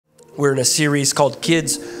We're in a series called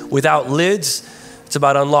Kids Without Lids. It's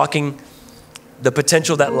about unlocking the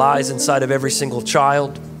potential that lies inside of every single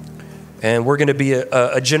child. And we're going to be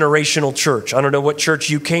a generational church. I don't know what church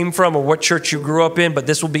you came from or what church you grew up in, but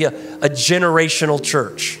this will be a generational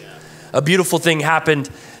church. A beautiful thing happened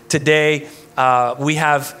today. We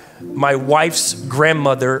have my wife's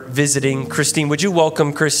grandmother visiting. Christine, would you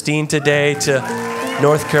welcome Christine today to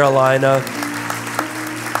North Carolina?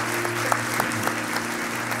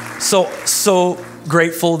 So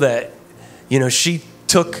grateful that, she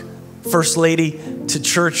took First Lady to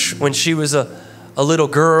church when she was a little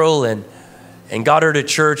girl and got her to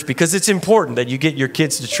church, because it's important that you get your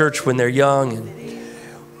kids to church when they're young. And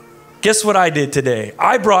guess what I did today?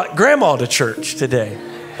 I brought Grandma to church today.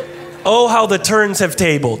 Oh, how the turns have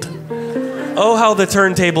tabled. Oh, how the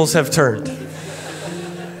turntables have turned.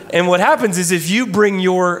 And what happens is if you bring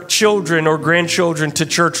your children or grandchildren to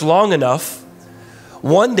church long enough,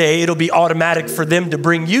 one day it'll be automatic for them to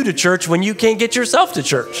bring you to church when you can't get yourself to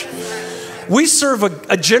church. We serve a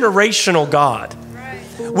generational God.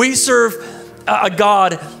 We serve a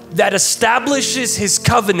God that establishes his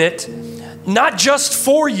covenant, not just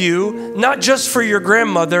for you, not just for your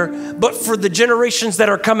grandmother, but for the generations that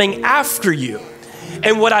are coming after you.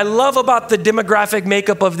 And what I love about the demographic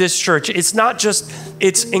makeup of this church, it's not just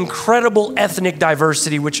its incredible ethnic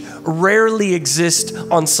diversity, which rarely exists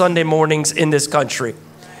on Sunday mornings in this country.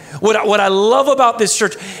 What I love about this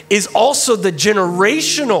church is also the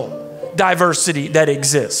generational diversity that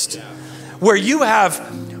exists, where you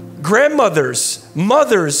have grandmothers,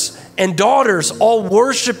 mothers, and daughters all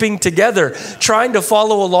worshiping together, trying to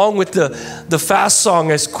follow along with the fast song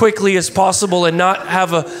as quickly as possible and not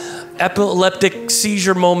have a epileptic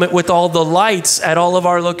seizure moment with all the lights at all of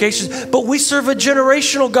our locations. But we serve a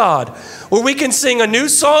generational God where we can sing a new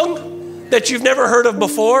song that you've never heard of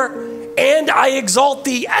before, and I exalt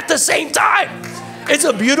thee at the same time. It's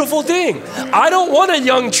a beautiful thing. I don't want a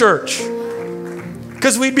young church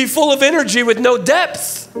because we'd be full of energy with no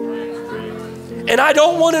depth. And I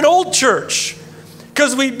don't want an old church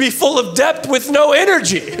because we'd be full of depth with no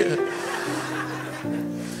energy.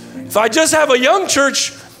 If I just have a young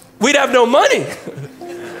church, we'd have no money.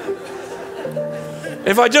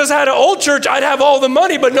 If I just had an old church, I'd have all the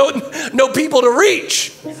money, but no people to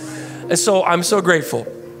reach. And so I'm so grateful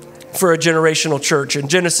for a generational church. And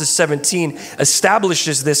Genesis 17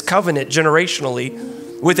 establishes this covenant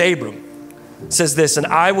generationally with Abram. It says this, and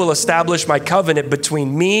I will establish my covenant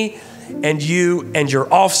between me and you and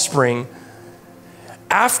your offspring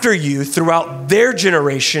after you throughout their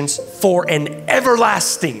generations for an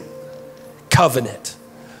everlasting covenant.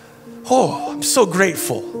 Oh, I'm so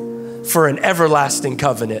grateful for an everlasting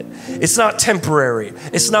covenant. It's not temporary.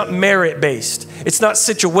 It's not merit-based. It's not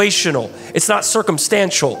situational. It's not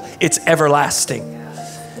circumstantial. It's everlasting.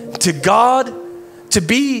 To God, to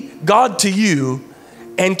be God to you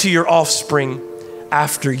and to your offspring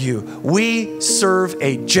after you. We serve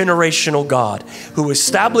a generational God who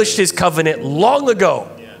established his covenant long ago,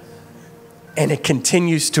 and it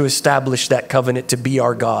continues to establish that covenant to be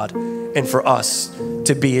our God and for us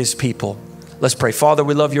to be his people. Let's pray. Father,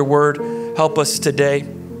 we love your word. Help us today.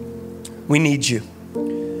 We need you.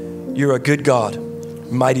 You're a good God,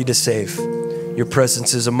 mighty to save. Your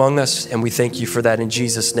presence is among us, and we thank you for that in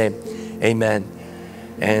Jesus' name. Amen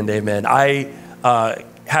and amen. I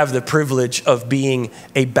have the privilege of being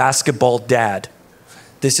a basketball dad.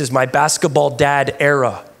 This is my basketball dad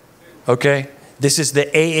era, okay? This is the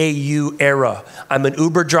AAU era. I'm an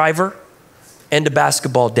Uber driver and a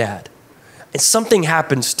basketball dad. And something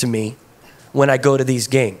happens to me when I go to these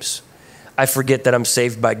games. I forget that I'm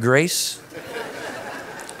saved by grace.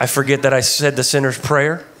 I forget that I said the sinner's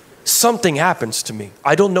prayer. Something happens to me.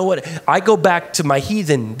 I don't know what. I go back to my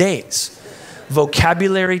heathen days.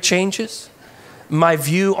 Vocabulary changes. My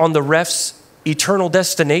view on the ref's eternal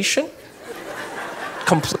destination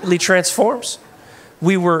completely transforms.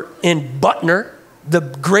 We were in Butner, the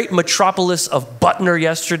great metropolis of Butner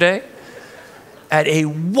yesterday, at a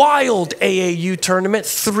wild AAU tournament,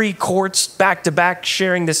 3 courts back to back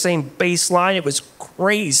sharing the same baseline. It was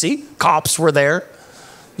crazy. Cops were there.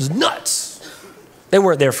 It was nuts. They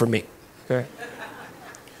weren't there for me. Okay?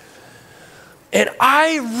 And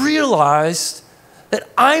I realized that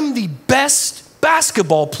I'm the best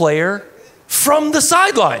basketball player from the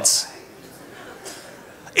sidelines.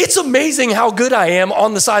 It's amazing how good I am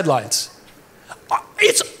on the sidelines.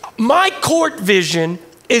 My court vision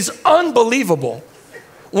is unbelievable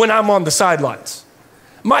when I'm on the sidelines.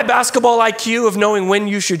 My basketball IQ of knowing when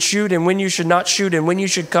you should shoot and when you should not shoot and when you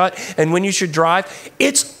should cut and when you should drive,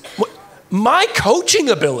 it's my coaching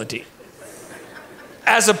ability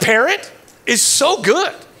as a parent is so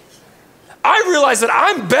good. I realize that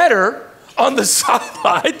I'm better on the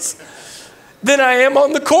sidelines than I am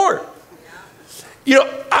on the court. You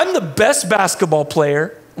know, I'm the best basketball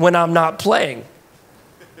player when I'm not playing.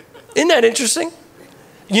 Isn't that interesting?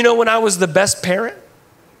 You know when I was the best parent?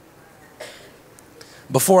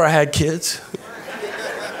 Before I had kids.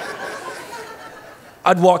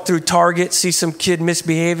 I'd walk through Target, see some kid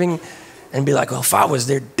misbehaving, and be like, well, if I was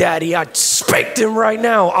their daddy, I'd spank him right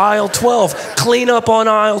now. Aisle 12, clean up on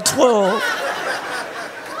aisle 12.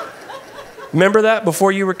 Remember that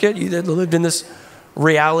before you were a kid? You lived in this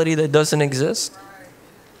reality that doesn't exist?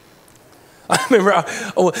 I remember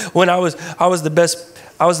when I was the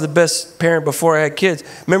best parent before I had kids.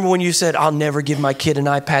 Remember when you said, I'll never give my kid an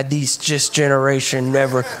iPad, this generation,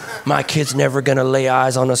 my kid's never gonna lay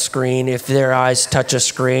eyes on a screen. If their eyes touch a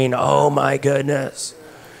screen, oh my goodness.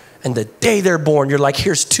 And the day they're born, you're like,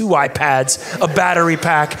 here's 2 iPads, a battery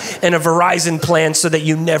pack, and a Verizon plan so that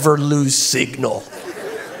you never lose signal.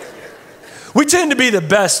 We tend to be the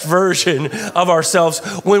best version of ourselves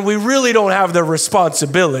when we really don't have the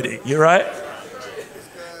responsibility, right?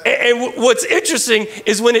 And what's interesting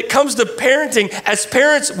is when it comes to parenting, as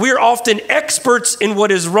parents, we're often experts in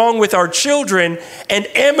what is wrong with our children and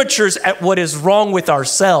amateurs at what is wrong with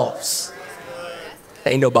ourselves.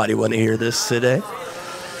 Ain't nobody want to hear this today.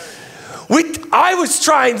 I was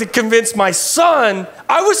trying to convince my son,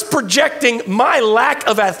 I was projecting my lack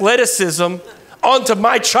of athleticism onto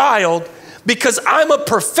my child because I'm a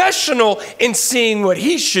professional in seeing what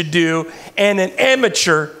he should do and an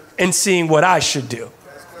amateur in seeing what I should do.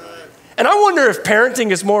 And I wonder if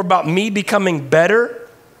parenting is more about me becoming better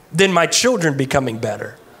than my children becoming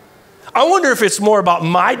better. I wonder if it's more about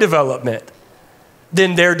my development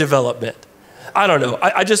than their development. I don't know.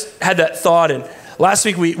 I just had that thought. And last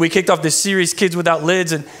week we kicked off this series, Kids Without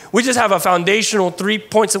Lids. And we just have a foundational 3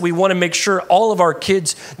 points that we want to make sure all of our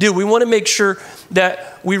kids do. We want to make sure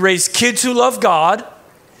that we raise kids who love God,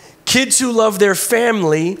 kids who love their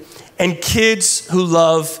family, and kids who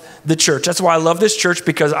love the church. That's why I love this church,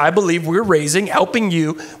 because I believe we're helping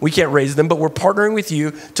you. We can't raise them, but we're partnering with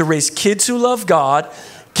you to raise kids who love God,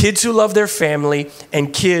 kids who love their family,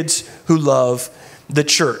 and kids who love the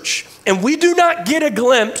church. And we do not get a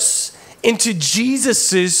glimpse into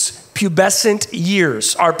Jesus's pubescent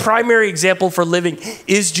years. Our primary example for living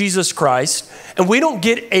is Jesus Christ, and we don't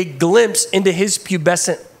get a glimpse into his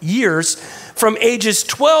pubescent years. From ages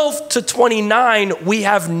 12 to 29, we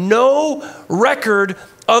have no record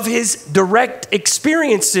of his direct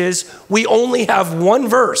experiences. We only have one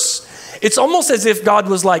verse. It's almost as if God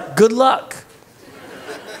was like, good luck.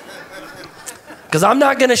 Because I'm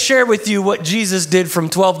not going to share with you what Jesus did from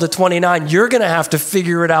 12 to 29. You're going to have to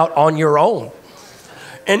figure it out on your own.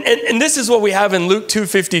 And this is what we have in Luke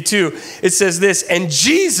 2:52. It says this, and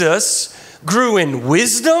Jesus grew in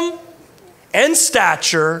wisdom and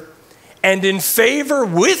stature and in favor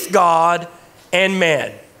with God and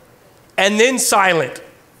man. And then silent.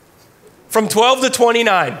 From 12 to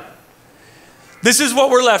 29. This is what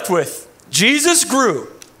we're left with. Jesus grew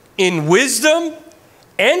in wisdom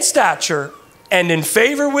and stature and in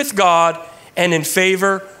favor with God and in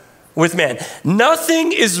favor with man.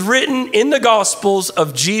 Nothing is written in the Gospels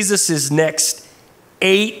of Jesus' next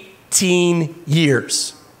 18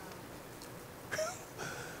 years.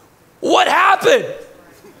 What happened?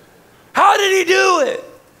 How did he do it?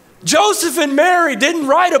 Joseph and Mary didn't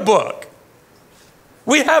write a book.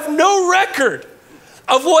 We have no record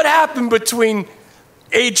of what happened between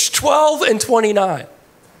age 12 and 29.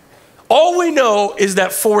 All we know is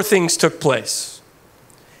that 4 things took place.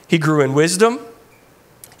 He grew in wisdom,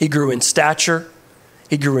 he grew in stature,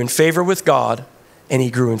 he grew in favor with God, and he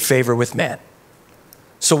grew in favor with man.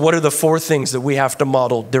 So what are the 4 things that we have to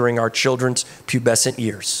model during our children's pubescent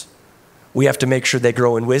years? We have to make sure they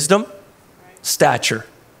grow in wisdom, stature,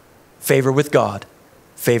 favor with God,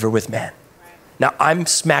 favor with man. Now, I'm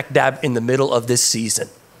smack dab in the middle of this season.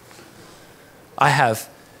 I have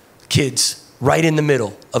kids right in the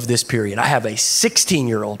middle of this period. I have a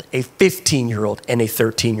 16-year-old, a 15-year-old, and a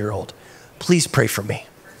 13-year-old. Please pray for me.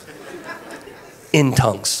 In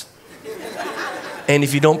tongues. And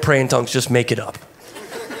if you don't pray in tongues, just make it up.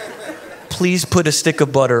 Please put a stick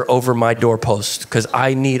of butter over my doorpost, because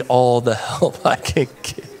I need all the help I can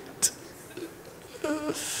get.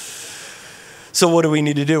 So what do we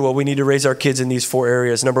need to do? Well, we need to raise our kids in these 4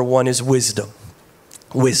 areas. Number 1 is wisdom.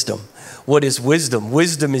 Wisdom. What is wisdom?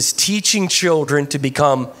 Wisdom is teaching children to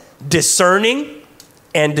become discerning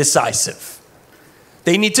and decisive.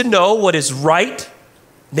 They need to know what is right.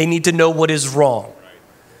 They need to know what is wrong.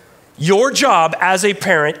 Your job as a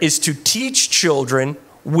parent is to teach children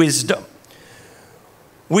wisdom.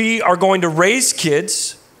 We are going to raise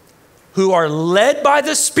kids who are led by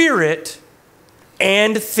the Spirit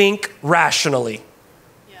and think rationally.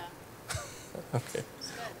 Yeah. Okay.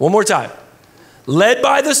 One more time. Led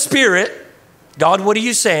by the Spirit, God, what are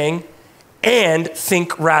you saying? And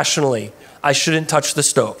think rationally. I shouldn't touch the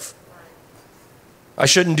stove. I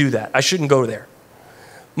shouldn't do that. I shouldn't go there.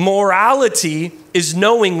 Morality is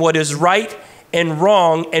knowing what is right and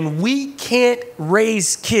wrong, and we can't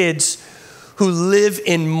raise kids who live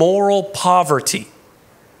in moral poverty.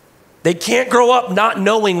 They can't grow up not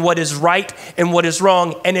knowing what is right and what is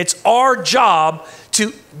wrong, and it's our job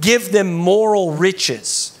to give them moral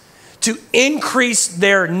riches, to increase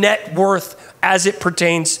their net worth as it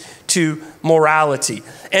pertains to morality.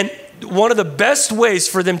 And one of the best ways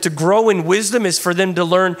for them to grow in wisdom is for them to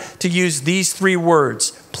learn to use these 3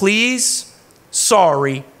 words: please,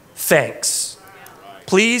 sorry, thanks.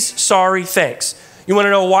 Please, sorry, thanks. You want to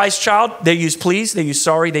know a wise child? They use please, they use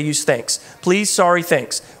sorry, they use thanks. Please, sorry,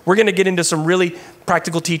 thanks. We're going to get into some really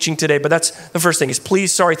practical teaching today, but that's the first thing is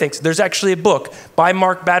please, sorry, thanks. There's actually a book by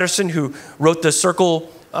Mark Batterson who wrote the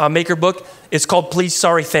Circle Maker book. It's called Please,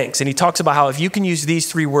 Sorry, Thanks. And he talks about how if you can use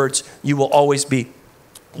these 3 words, you will always be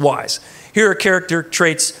wise. Here are character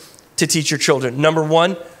traits to teach your children. Number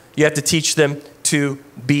 1, you have to teach them to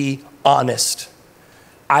be honest.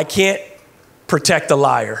 I can't protect a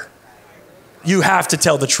liar. You have to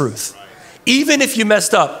tell the truth. Even if you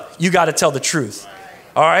messed up, you got to tell the truth.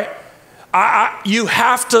 All right? You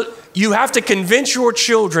have to convince your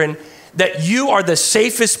children that you are the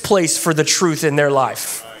safest place for the truth in their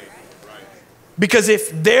life. Because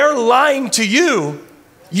if they're lying to you,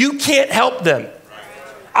 you can't help them.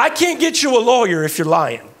 I can't get you a lawyer if you're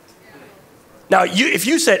lying. Now, if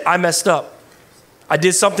you said, I messed up, I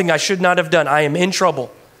did something I should not have done, I am in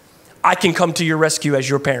trouble, I can come to your rescue as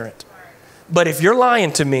your parent. But if you're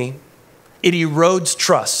lying to me, it erodes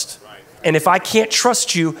trust. And if I can't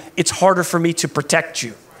trust you, it's harder for me to protect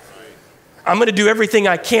you. I'm going to do everything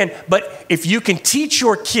I can, but if you can teach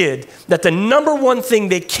your kid that the number one thing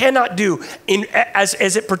they cannot do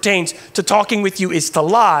as it pertains to talking with you is to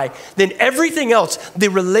lie, then everything else, the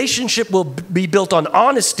relationship will be built on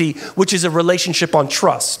honesty, which is a relationship on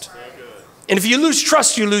trust. And if you lose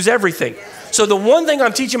trust, you lose everything. So the one thing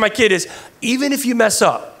I'm teaching my kid is, even if you mess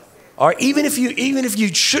up, or even if you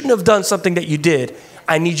shouldn't have done something that you did,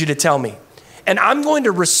 I need you to tell me. And I'm going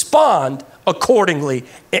to respond accordingly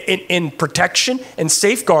in protection and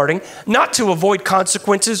safeguarding, not to avoid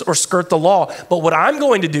consequences or skirt the law. But what I'm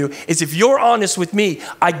going to do is, if you're honest with me,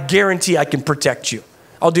 I guarantee I can protect you.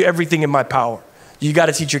 I'll do everything in my power. You got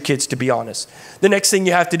to teach your kids to be honest. The next thing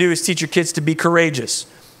you have to do is teach your kids to be courageous.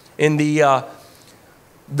 In the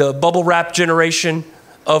bubble wrap generation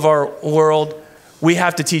of our world, we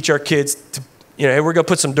have to teach our kids to, hey, we're going to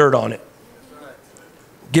put some dirt on it.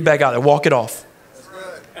 Get back out there, walk it off.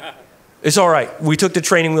 It's all right. We took the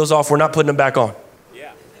training wheels off. We're not putting them back on.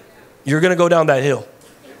 Yeah. You're going to go down that hill.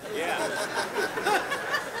 Yeah.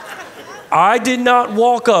 I did not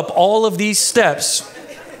walk up all of these steps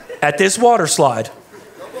at this water slide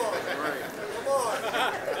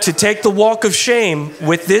to take the walk of shame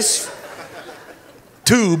with this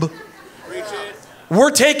tube.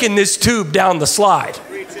 We're taking this tube down the slide.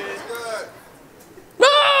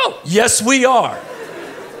 No! Yes, we are.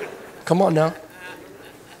 Come on now.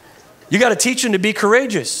 You got to teach them to be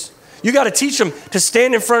courageous. You got to teach them to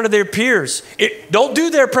stand in front of their peers. Don't do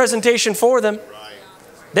their presentation for them.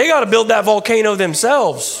 They got to build that volcano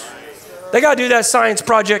themselves. They got to do that science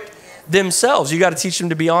project themselves. You got to teach them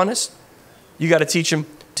to be honest. You got to teach them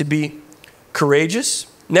to be courageous.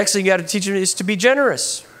 Next thing you got to teach them is to be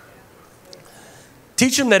generous.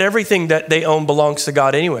 Teach them that everything that they own belongs to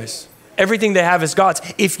God anyways. Everything they have is God's.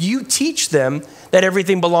 If you teach them that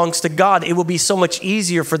everything belongs to God, it will be so much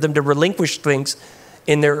easier for them to relinquish things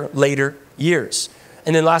in their later years.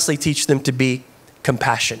 And then lastly, teach them to be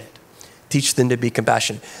compassionate. Teach them to be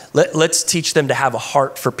compassionate. Let's teach them to have a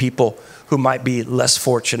heart for people who might be less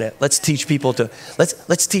fortunate. Let's teach people to,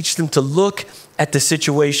 let's teach them to look at the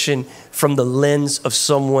situation from the lens of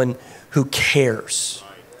someone who cares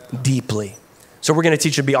deeply. So we're going to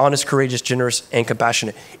teach them to be honest, courageous, generous, and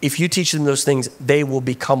compassionate. If you teach them those things, they will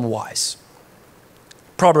become wise.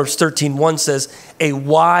 Proverbs 13:1 says, a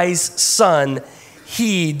wise son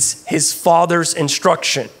heeds his father's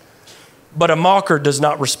instruction, but a mocker does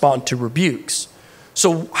not respond to rebukes.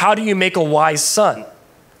 So how do you make a wise son?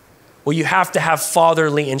 Well, you have to have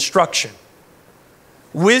fatherly instruction.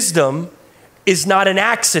 Wisdom is not an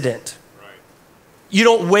accident. You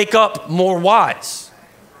don't wake up more wise.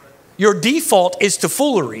 Your default is to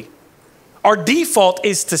foolery. Our default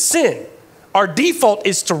is to sin. Our default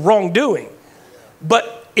is to wrongdoing.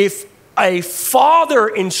 But if a father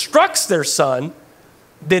instructs their son,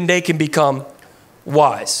 then they can become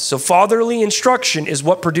wise. So fatherly instruction is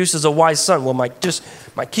what produces a wise son. Well, my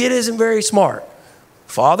kid isn't very smart.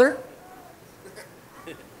 Father,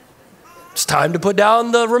 it's time to put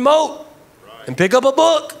down the remote and pick up a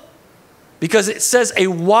book. Because it says a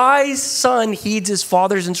wise son heeds his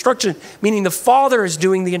father's instruction, meaning the father is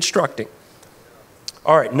doing the instructing.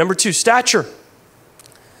 All right, number 2, stature.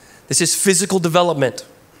 This is physical development.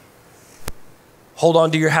 Hold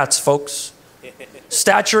on to your hats, folks.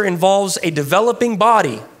 Stature involves a developing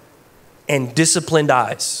body and disciplined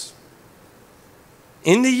eyes.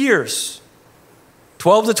 In the years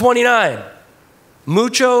 12 to 29,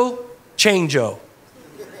 mucho changeo.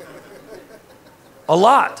 A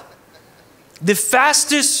lot. The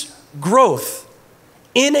fastest growth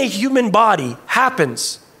in a human body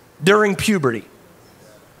happens during puberty.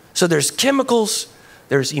 So there's chemicals,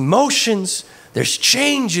 there's emotions, there's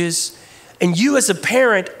changes, and you as a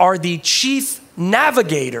parent are the chief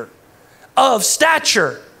navigator of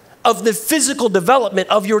stature, of the physical development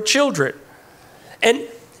of your children. And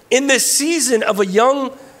in this season of a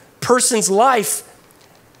young person's life,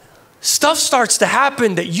 stuff starts to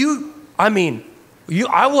happen that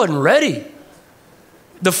I wasn't ready.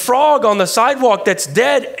 The frog on the sidewalk that's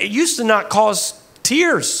dead, it used to not cause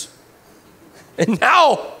tears. And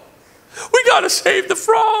now, we got to save the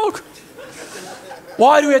frog.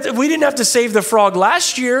 Why do we have to? We didn't have to save the frog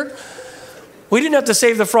last year. We didn't have to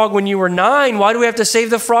save the frog when you were 9. Why do we have to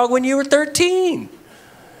save the frog when you were 13?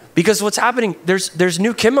 Because what's happening, there's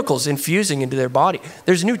new chemicals infusing into their body.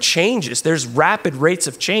 There's new changes. There's rapid rates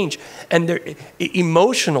of change and there's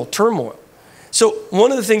emotional turmoil. So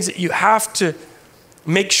one of the things that you have to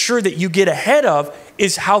make sure that you get ahead of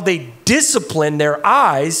is how they discipline their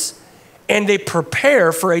eyes and they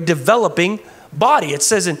prepare for a developing body. It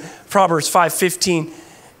says in Proverbs 5:15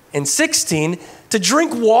 and 16, to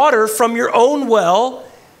drink water from your own well,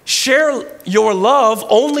 share your love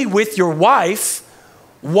only with your wife.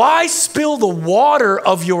 Why spill the water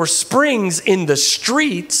of your springs in the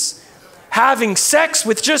streets, having sex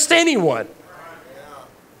with just anyone?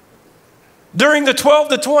 During the 12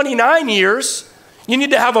 to 29 years, you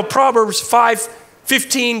need to have a Proverbs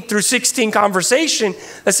 5:15 through 16 conversation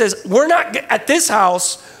that says, we're not, at this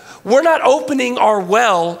house, we're not opening our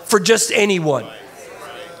well for just anyone.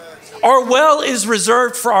 Our well is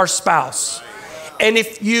reserved for our spouse. And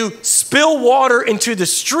if you spill water into the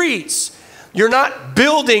streets, you're not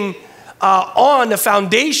building on a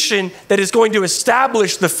foundation that is going to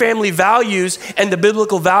establish the family values and the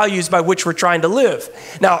biblical values by which we're trying to live.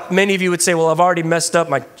 Now, many of you would say, well, I've already messed up.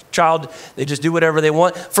 My child, they just do whatever they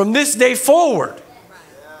want. From this day forward,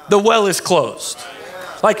 the well is closed.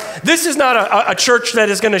 Like, this is not a church that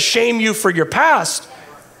is going to shame you for your past.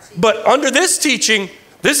 But under this teaching,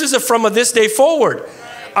 this is from this day forward.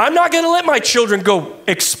 I'm not going to let my children go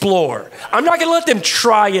explore. I'm not going to let them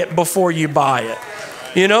try it before you buy it.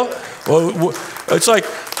 You know? Well, it's like,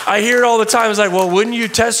 I hear it all the time. It's like, well, wouldn't you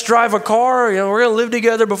test drive a car? You know, we're going to live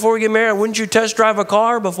together before we get married. Wouldn't you test drive a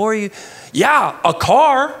car before you? Yeah, a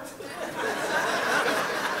car.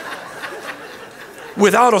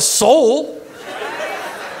 Without a soul.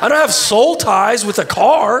 I don't have soul ties with a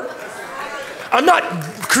car. I'm not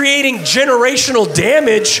creating generational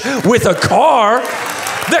damage with a car.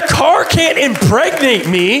 The car can't impregnate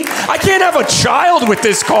me. I can't have a child with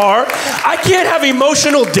this car. I can't have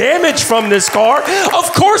emotional damage from this car.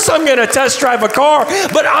 Of course I'm going to test drive a car,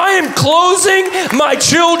 but I am closing my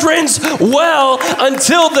children's well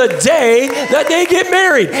until the day that they get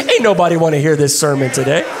married. Ain't nobody want to hear this sermon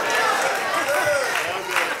today.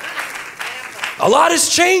 A lot is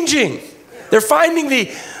changing. They're finding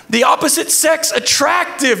the opposite sex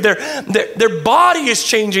attractive. Their body is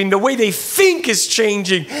changing. The way they think is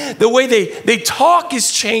changing. The way they talk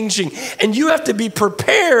is changing. And you have to be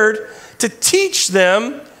prepared to teach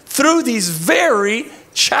them through these very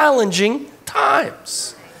challenging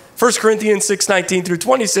times. 1 Corinthians 6:19 through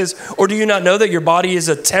 20 says, or do you not know that your body is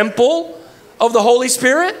a temple of the Holy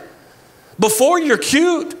Spirit? Before you're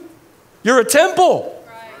cute, you're a temple.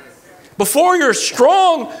 Before you're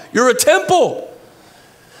strong, you're a temple.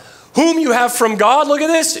 Whom you have from God, look at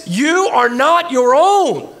this, you are not your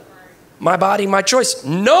own. My body, my choice.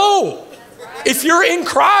 No. If you're in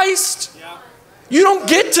Christ, you don't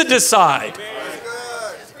get to decide.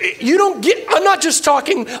 You don't get, I'm not just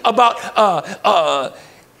talking about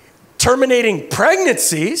terminating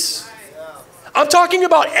pregnancies. I'm talking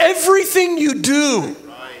about everything you do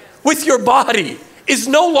with your body is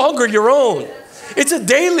no longer your own. It's a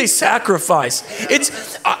daily sacrifice.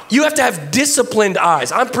 It's you have to have disciplined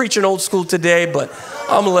eyes. I'm preaching old school today, but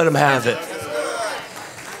I'm going to let them have it.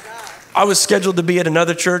 I was scheduled to be at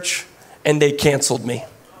another church, and they canceled me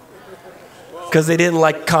because they didn't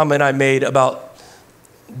like the comment I made about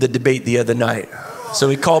the debate the other night. So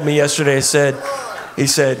he called me yesterday and he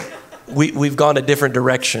said, we've gone a different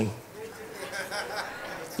direction.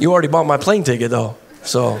 You already bought my plane ticket, though,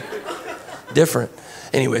 so different.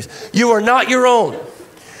 Anyways, you are not your own.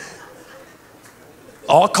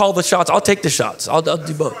 I'll call the shots. I'll take the shots. I'll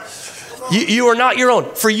do both. You are not your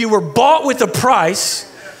own, for you were bought with a price.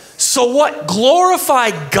 So what?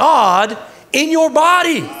 Glorify God in your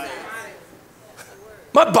body.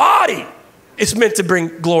 My body is meant to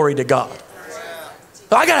bring glory to God.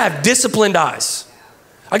 I got to have disciplined eyes.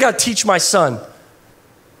 I got to teach my son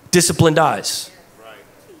disciplined eyes.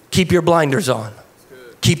 Keep your blinders on.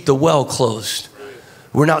 Keep the well closed.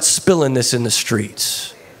 We're not spilling this in the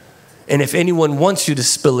streets. And if anyone wants you to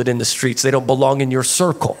spill it in the streets, they don't belong in your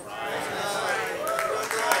circle.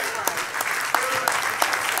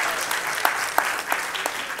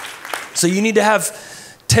 So you need to have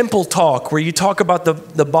temple talk where you talk about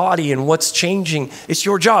the body and what's changing. It's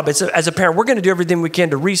your job. As a parent, we're going to do everything we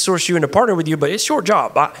can to resource you and to partner with you, but it's your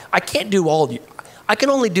job. I can't do all of you. I can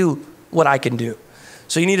only do what I can do.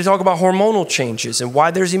 So you need to talk about hormonal changes and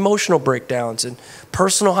why there's emotional breakdowns and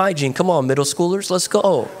personal hygiene. Come on, middle schoolers, let's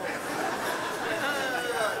go.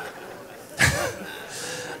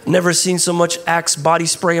 Never seen so much Axe body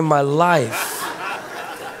spray in my life.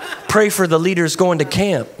 Pray for the leaders going to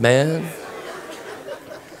camp, man.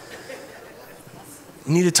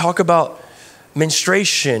 You need to talk about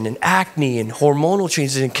menstruation and acne and hormonal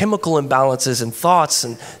changes and chemical imbalances and thoughts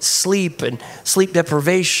and sleep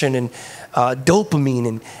deprivation and dopamine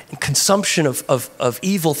and consumption of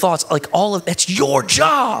evil thoughts. Like all of that's your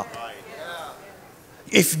job.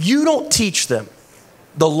 If you don't teach them,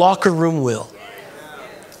 the locker room will.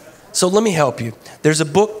 So let me help you. There's a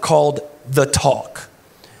book called The Talk.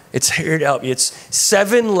 It's here to help you. It's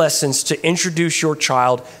 7 lessons to introduce your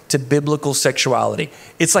child to biblical sexuality.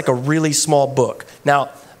 It's like a really small book. Now,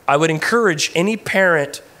 I would encourage any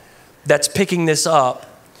parent that's picking this up,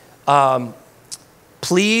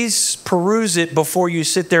 please peruse it before you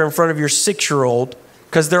sit there in front of your 6-year-old,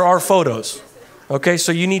 because there are photos. Okay,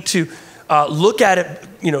 so you need to look at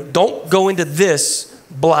it. Don't go into this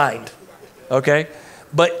blind. Okay,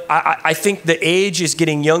 but I think the age is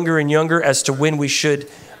getting younger and younger as to when we should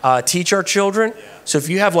teach our children. So if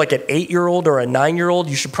you have like an 8-year-old or a 9-year-old,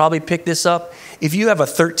 you should probably pick this up. If you have a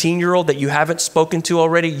 13-year-old that you haven't spoken to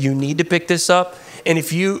already, you need to pick this up. And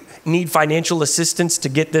if you need financial assistance to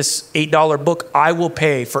get this $8 book, I will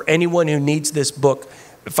pay for anyone who needs this book,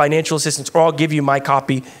 financial assistance, or I'll give you my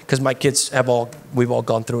copy because my kids we've all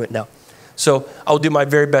gone through it now. So I'll do my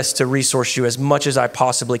very best to resource you as much as I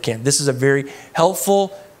possibly can. This is a very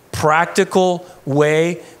helpful, practical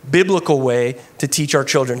way, biblical way to teach our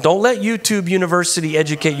children. Don't let YouTube University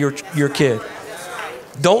educate your kid.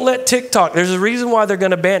 Don't let TikTok, there's a reason why they're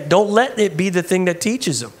going to ban, don't let it be the thing that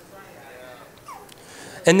teaches them.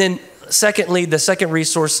 And then secondly, the second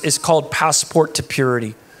resource is called Passport to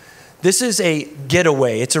Purity. This is a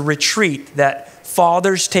getaway. It's a retreat that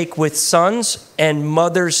fathers take with sons and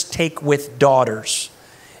mothers take with daughters.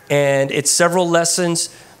 And it's several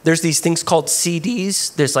lessons. There's these things called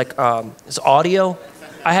CDs. There's like it's audio.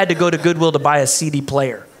 I had to go to Goodwill to buy a CD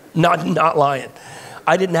player. Not lying.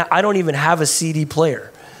 I don't even have a CD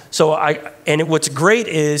player. So what's great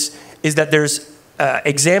is that there's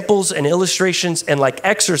examples and illustrations and like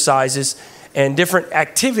exercises and different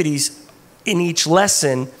activities in each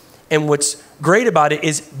lesson. And what's great about it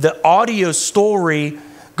is the audio story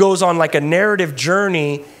goes on like a narrative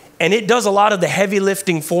journey, and it does a lot of the heavy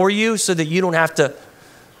lifting for you so that you don't have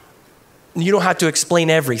to explain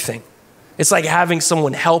everything. It's like having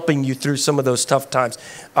someone helping you through some of those tough times.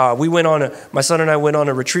 My son and I went on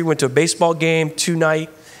a retreat, went to a baseball game 2-night,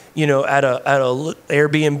 at a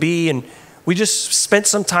Airbnb, and we just spent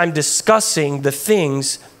some time discussing the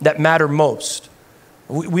things that matter most.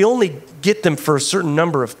 We only get them for a certain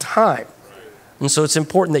number of time. And so it's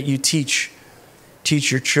important that you teach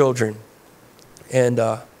your children. And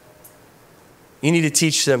you need to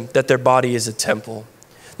teach them that their body is a temple.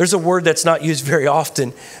 There's a word that's not used very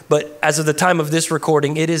often, but as of the time of this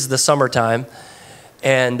recording, it is the summertime.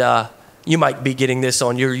 And you might be getting this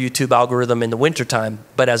on your YouTube algorithm in the wintertime,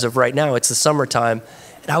 but as of right now, it's the summertime.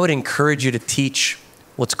 And I would encourage you to teach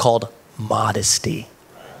what's called modesty.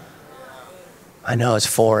 I know it's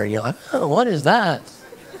foreign. You're like, oh, what is that?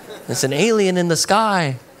 It's an alien in the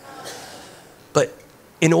sky. But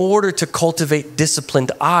in order to cultivate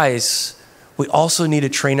disciplined eyes, we also need to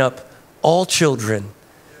train up all children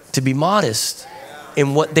to be modest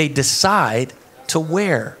in what they decide to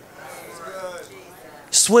wear.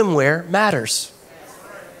 swimwear matters.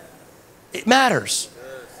 It matters.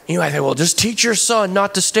 You might say, well, just teach your son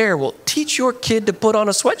not to stare. Well, teach your kid to put on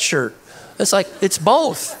a sweatshirt. It's like, it's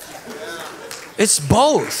both. It's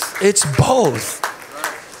both. It's both.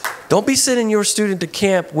 Don't be sending your student to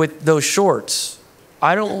camp with those shorts.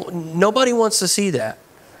 Nobody wants to see that.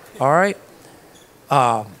 All right?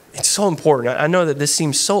 It's so important. I know that this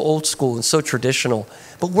seems so old school and so traditional,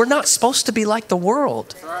 but we're not supposed to be like the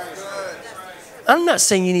world. I'm not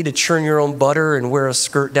saying you need to churn your own butter and wear a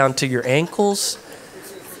skirt down to your ankles.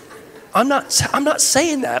 I'm not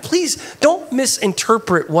saying that. Please don't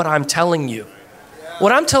misinterpret what I'm telling you.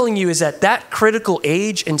 What I'm telling you is at that critical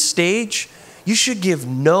age and stage, you should give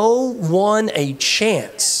no one a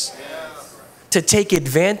chance to take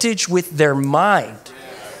advantage with their mind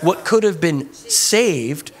what could have been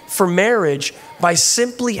saved for marriage by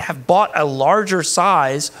simply have bought a larger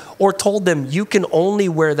size or told them you can only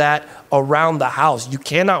wear that around the house. You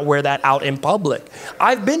cannot wear that out in public.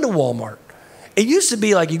 I've been to Walmart. It used to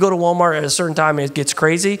be like you go to Walmart at a certain time and it gets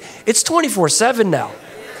crazy. It's 24/7 now.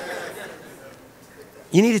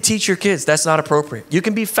 You need to teach your kids that's not appropriate. You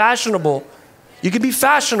can be fashionable. You can be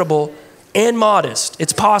fashionable and modest.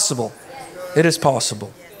 It's possible. It is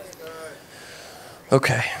possible.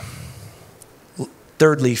 Okay.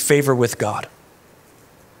 Thirdly, favor with God.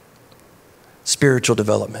 Spiritual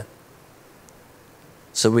development.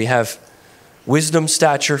 So we have wisdom,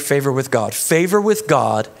 stature, favor with God. Favor with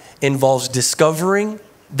God involves discovering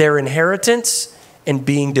their inheritance and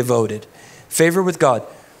being devoted. Favor with God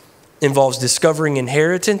involves discovering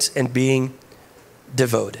inheritance and being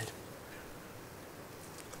devoted.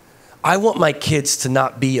 I want my kids to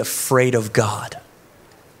not be afraid of God.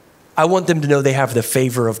 I want them to know they have the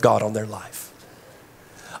favor of God on their life.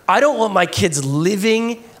 I don't want my kids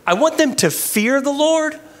I want them to fear the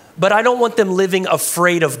Lord, but I don't want them living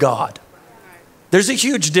afraid of God. There's a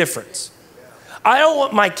huge difference. I don't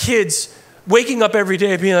want my kids waking up every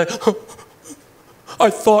day and being like, I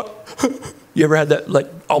thought, you ever had that like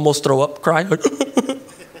almost throw up cry?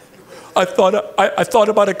 I thought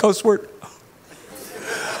about a cuss word.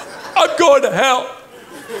 I'm going to hell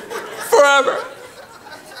forever.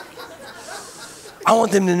 I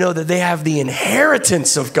want them to know that they have the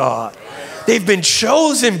inheritance of God. They've been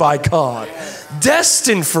chosen by God,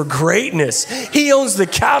 destined for greatness. He owns the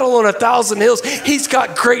cattle on 1,000 hills. He's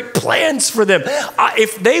got great plans for them.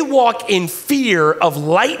 If they walk in fear of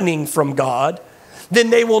lightning from God, then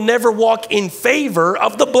they will never walk in favor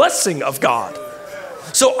of the blessing of God.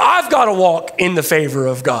 So I've got to walk in the favor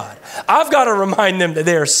of God. I've got to remind them that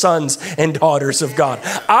they are sons and daughters of God.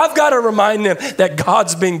 I've got to remind them that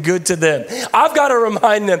God's been good to them. I've got to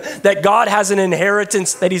remind them that God has an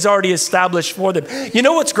inheritance that he's already established for them. You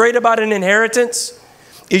know what's great about an inheritance?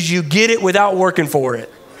 Is you get it without working for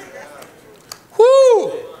it.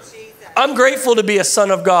 Woo! I'm grateful to be a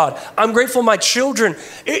son of God. I'm grateful my children.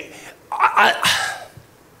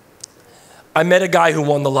 I met a guy who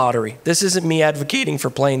won the lottery. This isn't me advocating for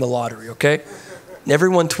playing the lottery, okay?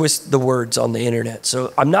 Everyone twists the words on the internet.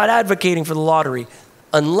 So I'm not advocating for the lottery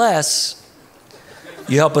unless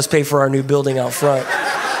you help us pay for our new building out front.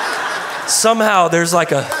 Somehow there's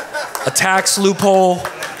like a tax loophole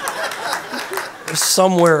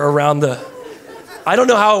somewhere around I don't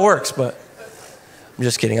know how it works, but I'm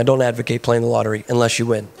just kidding. I don't advocate playing the lottery unless you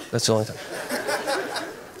win. That's the only thing.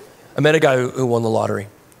 I met a guy who won the lottery.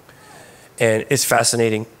 And it's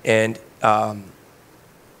fascinating. And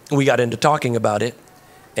we got into talking about it.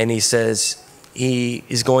 And he says he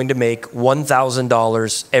is going to make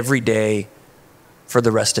 $1,000 every day for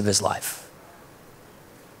the rest of his life.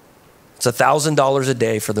 It's $1,000 a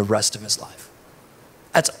day for the rest of his life.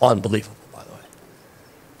 That's unbelievable, by the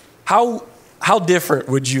way. How different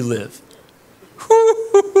would you live?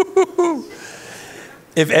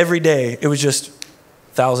 If every day it was just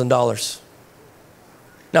 $1,000.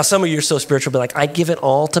 Now, some of you are so spiritual, be like, I give it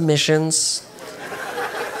all to missions.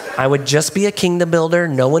 I would just be a kingdom builder.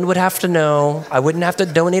 No one would have to know. I wouldn't have to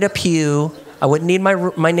donate a pew. I wouldn't need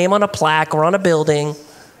my name on a plaque or on a building.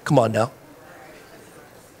 Come on now.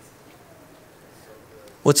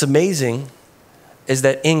 What's amazing is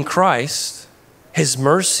that in Christ, his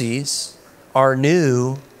mercies are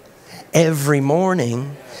new every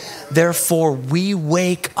morning. Therefore, we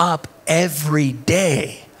wake up every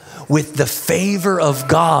day with the favor of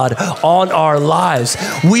God on our lives.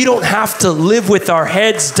 We don't have to live with our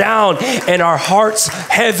heads down and our hearts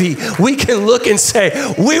heavy. We can look and say,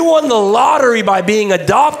 we won the lottery by being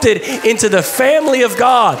adopted into the family of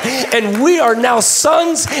God. And we are now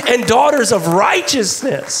sons and daughters of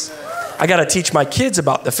righteousness. I got to teach my kids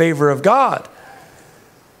about the favor of God.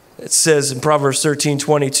 It says in Proverbs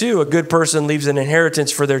 13:22, a good person leaves an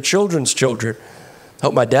inheritance for their children's children. I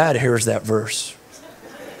hope my dad hears that verse.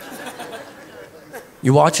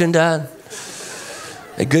 You watching, Dad?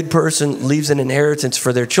 A good person leaves an inheritance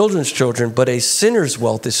for their children's children, but a sinner's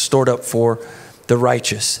wealth is stored up for the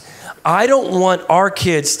righteous. I don't want our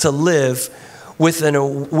kids to live with I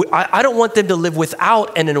don't want them to live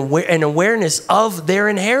without an awareness of their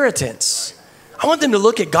inheritance. I want them to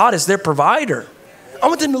look at God as their provider. I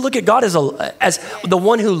want them to look at God as the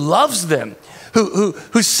one who loves them,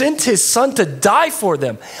 who sent his son to die for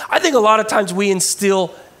them. I think a lot of times we instill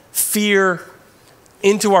fear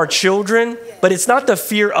into our children, but it's not the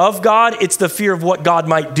fear of God, it's the fear of what God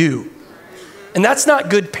might do. And that's not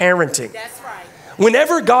good parenting. That's right.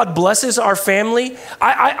 Whenever God blesses our family,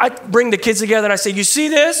 I bring the kids together and I say, you see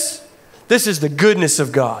this? This is the goodness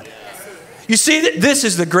of God. You see that this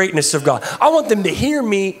is the greatness of God. I want them to hear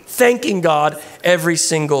me thanking God every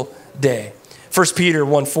single day. 1 Peter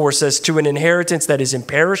 1:4 says, to an inheritance that is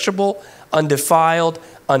imperishable, undefiled,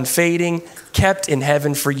 unfading, kept in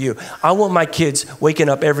heaven for you. I want my kids waking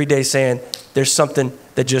up every day saying, there's something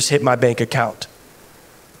that just hit my bank account.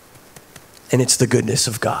 And it's the goodness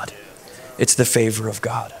of God. It's the favor of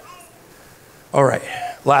God. All right,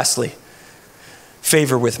 lastly,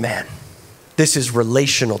 favor with man. This is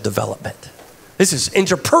relational development. This is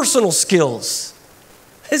interpersonal skills.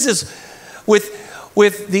 This is with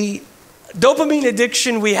the dopamine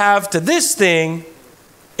addiction we have to this thing,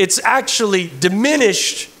 it's actually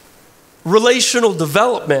diminished relational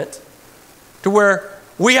development to where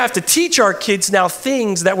we have to teach our kids now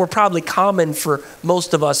things that were probably common for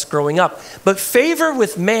most of us growing up. But favor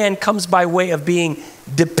with man comes by way of being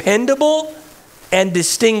dependable and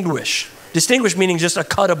distinguished. Distinguished meaning just a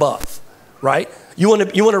cut above, right? You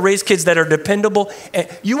want to raise kids that are dependable. And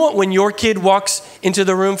you want when your kid walks into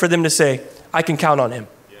the room for them to say, I can count on him.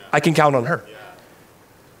 Yeah. I can count on her.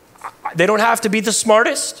 Yeah. They don't have to be the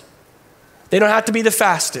smartest. They don't have to be the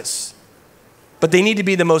fastest. But they need to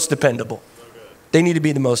be the most dependable. They need to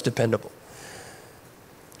be the most dependable.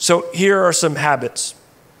 So here are some habits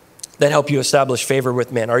that help you establish favor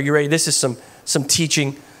with men. Are you ready? This is some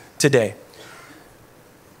teaching today.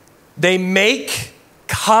 They make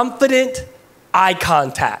confident eye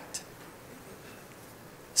contact.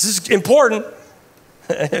 This is important.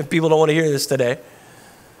 People don't want to hear this today.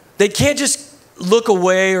 They can't just look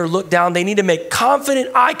away or look down. They need to make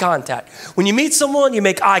confident eye contact. When you meet someone, you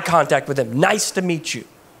make eye contact with them. Nice to meet you.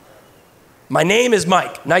 My name is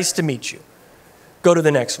Mike. Nice to meet you. Go to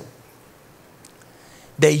the next one.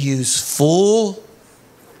 They use full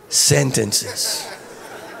sentences.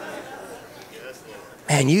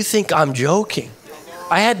 Man, you think I'm joking.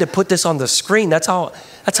 I had to put this on the screen. That's how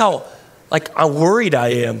like I'm worried I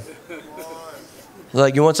am.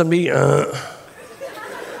 Like, you want something to eat?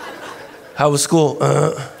 How was school?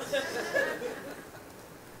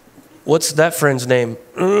 What's that friend's name?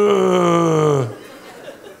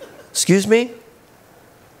 Excuse me?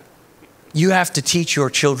 You have to teach your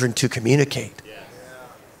children to communicate.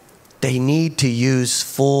 They need to use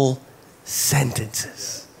full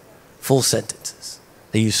sentences. Full sentences.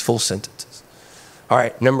 They use full sentences. All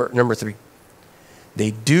right, number 3.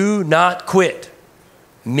 They do not quit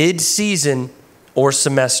mid-season or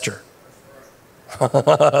semester.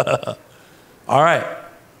 All right.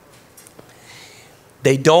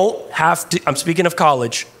 They don't have to, I'm speaking of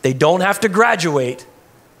college, they don't have to graduate,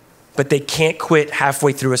 but they can't quit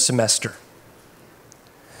halfway through a semester.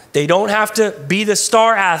 They don't have to be the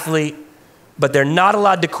star athlete, but they're not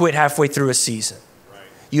allowed to quit halfway through a season. Right.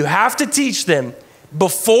 You have to teach them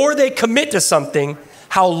before they commit to something,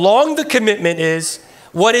 how long the commitment is,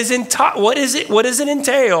 what does it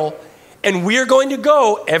entail, and we're going to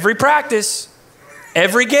go every practice,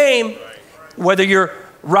 every game, whether you're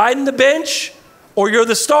riding the bench or you're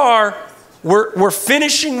the star, we're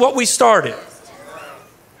finishing what we started.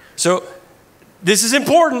 So this is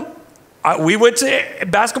important. We went to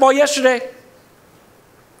basketball yesterday.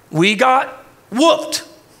 We got whooped.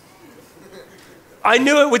 I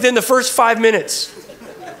knew it within the first 5 minutes.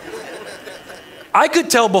 I could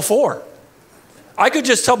tell before. I could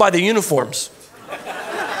just tell by the uniforms.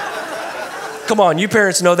 Come on, you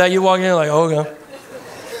parents know that. You walk in like, oh, okay.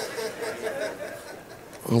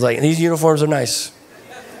 I was like, these uniforms are nice.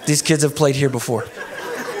 These kids have played here before.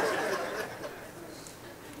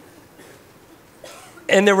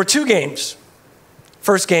 And there were 2 games.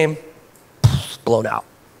 First game, blown out.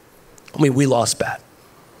 I mean, we lost bad.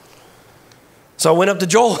 So I went up to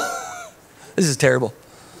Joel. This is terrible.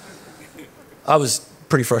 I was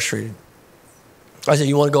pretty frustrated. I said,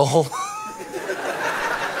 you want to go home?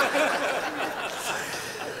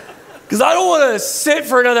 Because I don't want to sit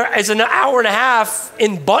for it's an hour and a half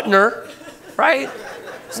in Butner, right?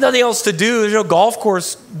 There's nothing else to do. There's no golf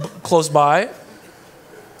course close by.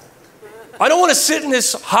 I don't want to sit in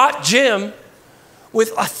this hot gym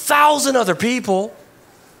with 1,000 other people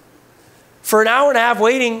for an hour and a half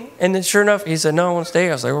waiting. And then sure enough, he said, no, I want to stay.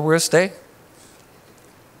 I was like, well, we're going to stay.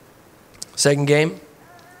 Second game.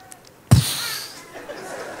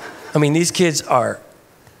 I mean, these kids are,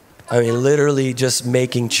 literally just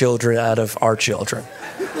making children out of our children.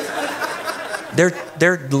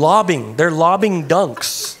 They're lobbing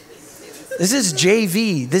dunks. This is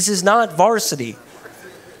JV. This is not varsity.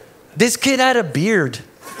 This kid had a beard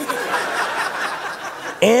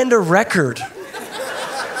and a record.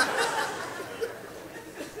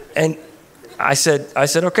 And I said,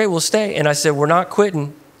 okay, we'll stay. And I said, we're not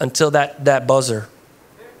quitting until that buzzer.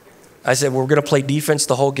 I said, we're going to play defense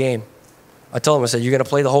the whole game. I told him, I said, you're going to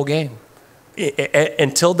play the whole game.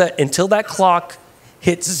 Until that clock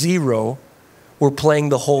hits 0, we're playing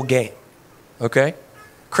the whole game. Okay?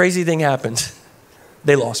 Crazy thing happened.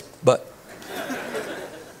 They lost, but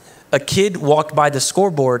a kid walked by the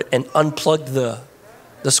scoreboard and unplugged the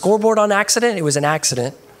scoreboard on accident. It was an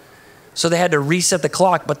accident. So they had to reset the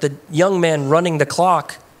clock, but the young man running the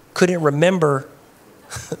clock couldn't remember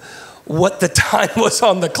what the time was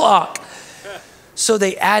on the clock. So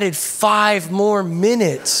they added 5 more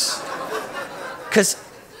minutes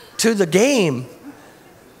to the game,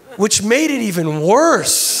 which made it even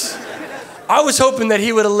worse. I was hoping that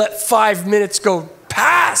he would have let 5 minutes go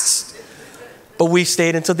past, but we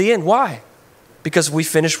stayed until the end. Why? Because we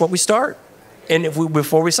finished what we start. And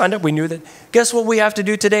before we signed up, we knew that, guess what we have to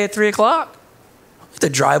do today at 3 o'clock? We have to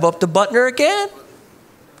drive up to Butner again.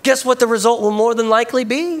 Guess what the result will more than likely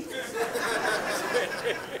be?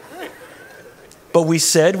 But we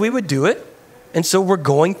said we would do it, and so we're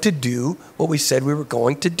going to do what we said we were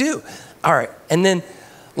going to do. All right, and then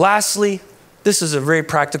lastly, this is a very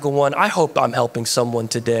practical one. I hope I'm helping someone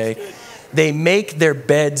today. They make their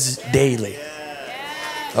beds daily.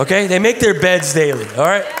 Okay, they make their beds daily, all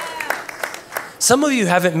right? Some of you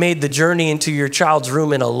haven't made the journey into your child's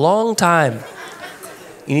room in a long time.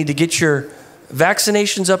 You need to get your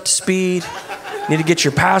vaccinations up to speed. You need to get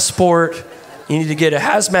your passport. You need to get a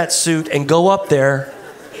hazmat suit and go up there.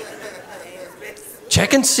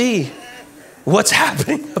 Check and see what's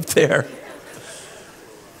happening up there.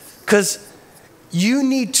 Because you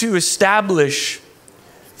need to establish,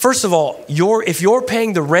 first of all, if you're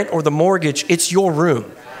paying the rent or the mortgage, it's your room.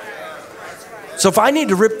 So if I need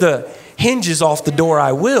to rip the hinges off the door,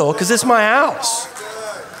 I will, because it's my house.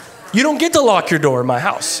 You don't get to lock your door in my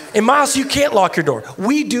house. In my house, you can't lock your door.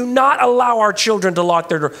 We do not allow our children to lock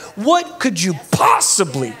their door. What could you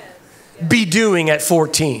possibly be doing at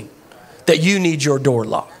 14 that you need your door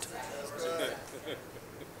locked?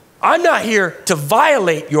 I'm not here to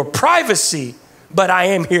violate your privacy, but I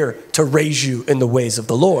am here to raise you in the ways of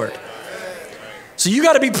the Lord. So you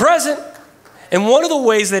got to be present. And one of the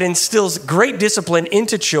ways that instills great discipline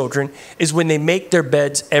into children is when they make their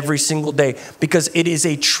beds every single day, because it is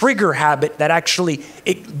a trigger habit that actually,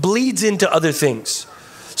 it bleeds into other things.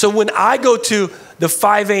 So when I go to the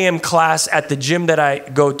 5 a.m. class at the gym that I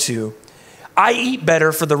go to, I eat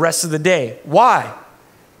better for the rest of the day. Why?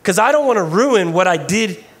 Because I don't want to ruin what I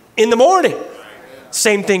did in the morning.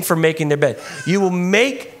 Same thing for making their bed. You will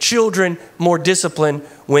make children more disciplined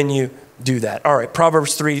when you do that. All right,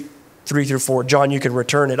 Proverbs 3-4. John, you can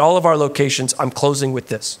return at all of our locations. I'm closing with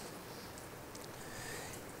this.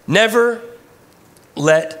 Never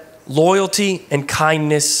let loyalty and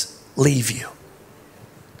kindness leave you.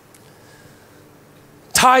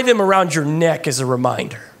 Tie them around your neck as a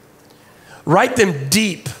reminder. Write them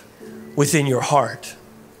deep within your heart.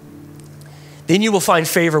 Then you will find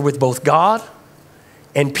favor with both God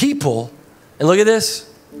and people. And look at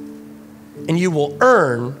this. And you will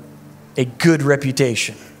earn a good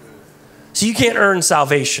reputation. So you can't earn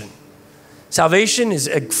salvation. Salvation is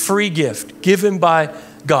a free gift given by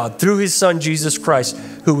God through his son, Jesus Christ,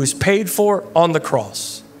 who was paid for on the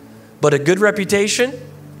cross. But a good reputation,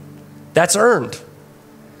 that's earned.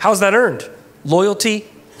 How's that earned? Loyalty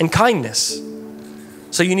and kindness.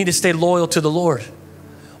 So you need to stay loyal to the Lord,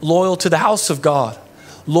 loyal to the house of God,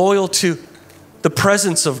 loyal to the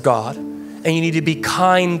presence of God, and you need to be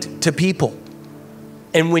kind to people.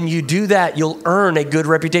 And when you do that, you'll earn a good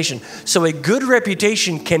reputation. So a good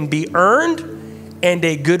reputation can be earned and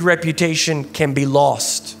a good reputation can be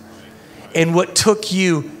lost. And what took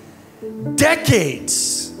you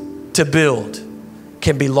decades to build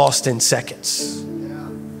can be lost in seconds.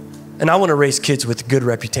 And I want to raise kids with a good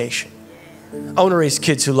reputation. I want to raise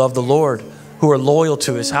kids who love the Lord, who are loyal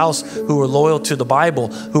to his house, who are loyal to the Bible,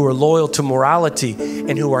 who are loyal to morality,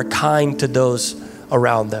 and who are kind to those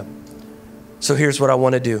around them. So here's what I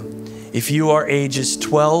want to do. If you are ages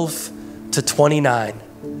 12 to 29,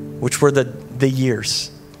 which were the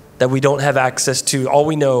years that we don't have access to, all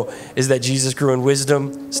we know is that Jesus grew in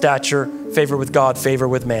wisdom, stature, favor with God, favor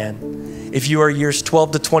with man. If you are years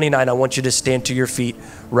 12 to 29, I want you to stand to your feet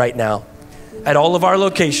right now. At all of our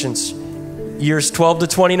locations, years 12 to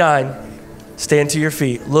 29, stand to your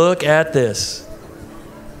feet. Look at this.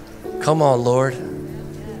 Come on, Lord.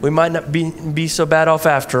 We might not be so bad off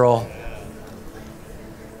after all.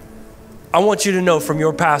 I want you to know from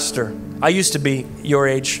your pastor, I used to be your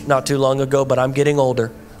age not too long ago, but I'm getting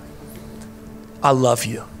older. I love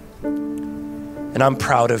you. And I'm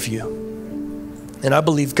proud of you. And I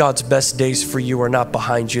believe God's best days for you are not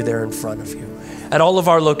behind you, they're in front of you. At all of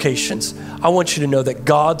our locations, I want you to know that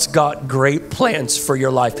God's got great plans for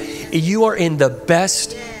your life. You are in the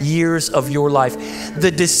best years of your life.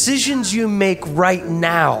 The decisions you make right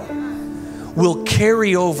now will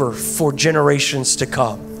carry over for generations to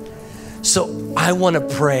come. So I want to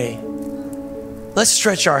pray. Let's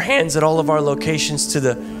stretch our hands at all of our locations to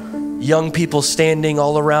the young people standing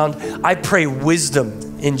all around. I pray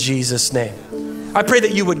wisdom in Jesus' name. I pray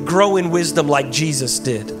that you would grow in wisdom like Jesus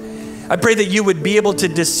did. I pray that you would be able to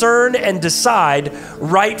discern and decide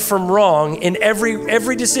right from wrong in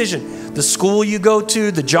every decision. The school you go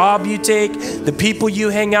to, the job you take, the people you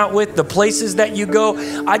hang out with, the places that you go.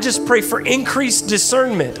 I just pray for increased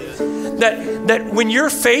discernment. That when you're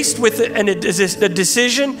faced with a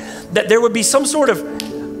decision, that there would be some sort of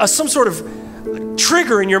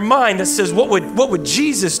trigger in your mind that says, what would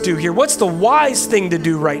Jesus do here? What's the wise thing to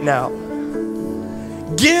do right now?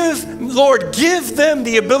 Lord, give them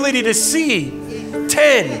the ability to see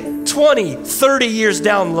 10, 20, 30 years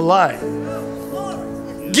down the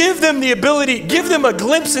line. Give them the ability, give them a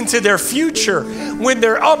glimpse into their future when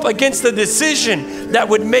they're up against a decision that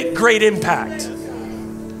would make great impact.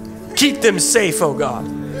 Keep them safe, oh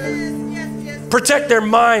God. Protect their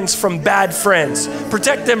minds from bad friends.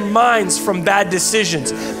 Protect their minds from bad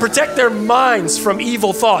decisions. Protect their minds from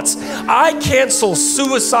evil thoughts. I cancel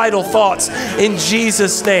suicidal thoughts in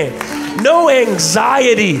Jesus' name. No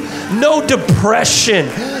anxiety, no depression,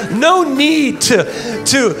 no need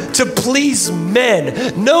to please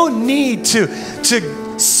men, no need to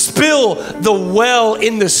spill the well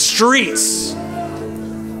in the streets.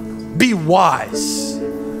 Be wise.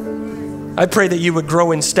 I pray that you would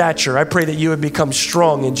grow in stature. I pray that you would become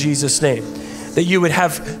strong in Jesus' name. That you would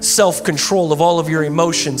have self-control of all of your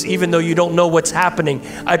emotions, even though you don't know what's happening.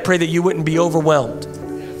 I pray that you wouldn't be overwhelmed.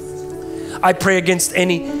 I pray against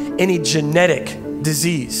any genetic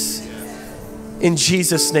disease in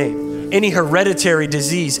Jesus' name. Any hereditary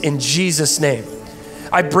disease in Jesus' name.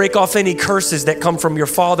 I break off any curses that come from your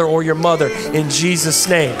father or your mother in Jesus'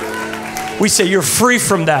 name. We say you're free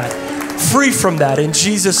from that. Free from that in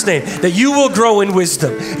Jesus' name, that you will grow in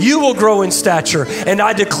wisdom, you will grow in stature, and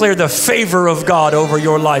I declare the favor of God over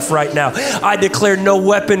your life right now. I declare no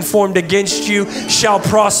weapon formed against you shall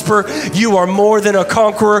prosper. You are more than a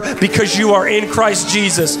conqueror because you are in Christ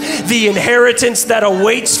Jesus. The inheritance that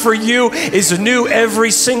awaits for you is new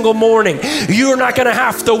every single morning. You're not going to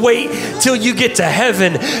have to wait till you get to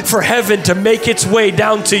heaven for heaven to make its way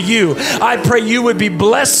down to you. I pray you would be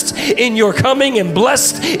blessed in your coming and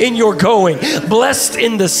blessed in your going. Blessed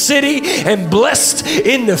in the city and blessed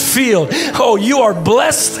in the field. Oh, you are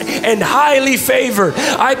blessed and highly favored.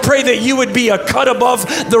 I pray that you would be a cut above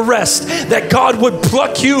the rest, that God would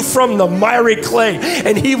pluck you from the miry clay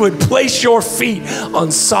and he would place your feet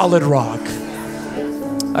on solid rock.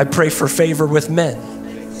 I pray for favor with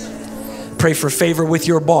men. Pray for favor with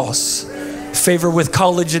your boss. Favor with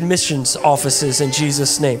college admissions offices in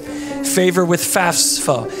Jesus' name. Favor with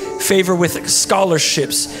FAFSA. Favor with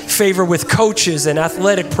scholarships. Favor with coaches and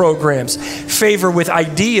athletic programs. Favor with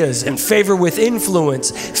ideas and favor with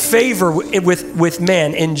influence. Favor with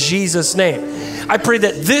man in Jesus' name. I pray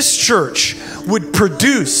that this church would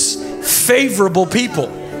produce favorable people.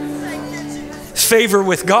 Favor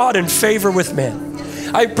with God and favor with men.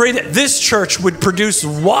 I pray that this church would produce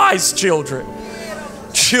wise children.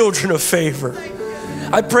 Children of favor.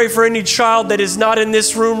 I pray for any child that is not in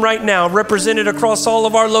this room right now, represented across all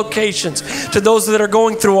of our locations, to those that are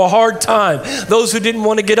going through a hard time, those who didn't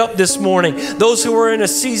want to get up this morning, those who are in a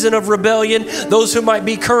season of rebellion, those who might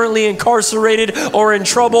be currently incarcerated or in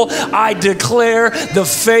trouble. I declare the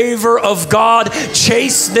favor of God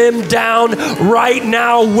chase them down right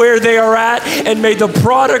now where they are at, and may the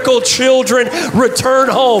prodigal children return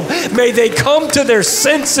home. May they come to their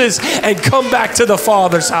senses and come back to the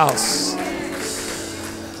Father's house.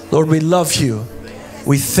 Lord, we love you.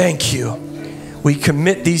 We thank you. We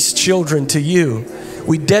commit these children to you.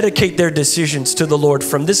 We dedicate their decisions to the Lord.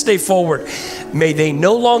 From this day forward, may they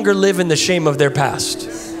no longer live in the shame of their past.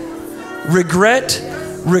 Regret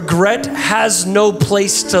has no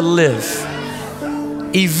place to live.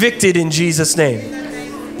 Evicted in Jesus' name.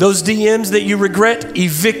 Those DMs that you regret,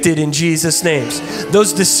 evicted in Jesus' name.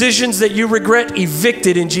 Those decisions that you regret,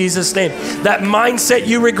 evicted in Jesus' name. That mindset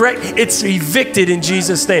you regret, it's evicted in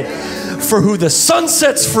Jesus' name. For who the Son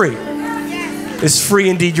sets free is free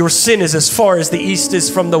indeed. Your sin is as far as the east is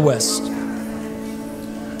from the west.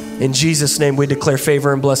 In Jesus' name, we declare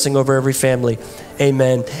favor and blessing over every family.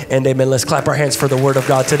 Amen and amen. Let's clap our hands for the word of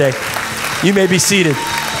God today. You may be seated.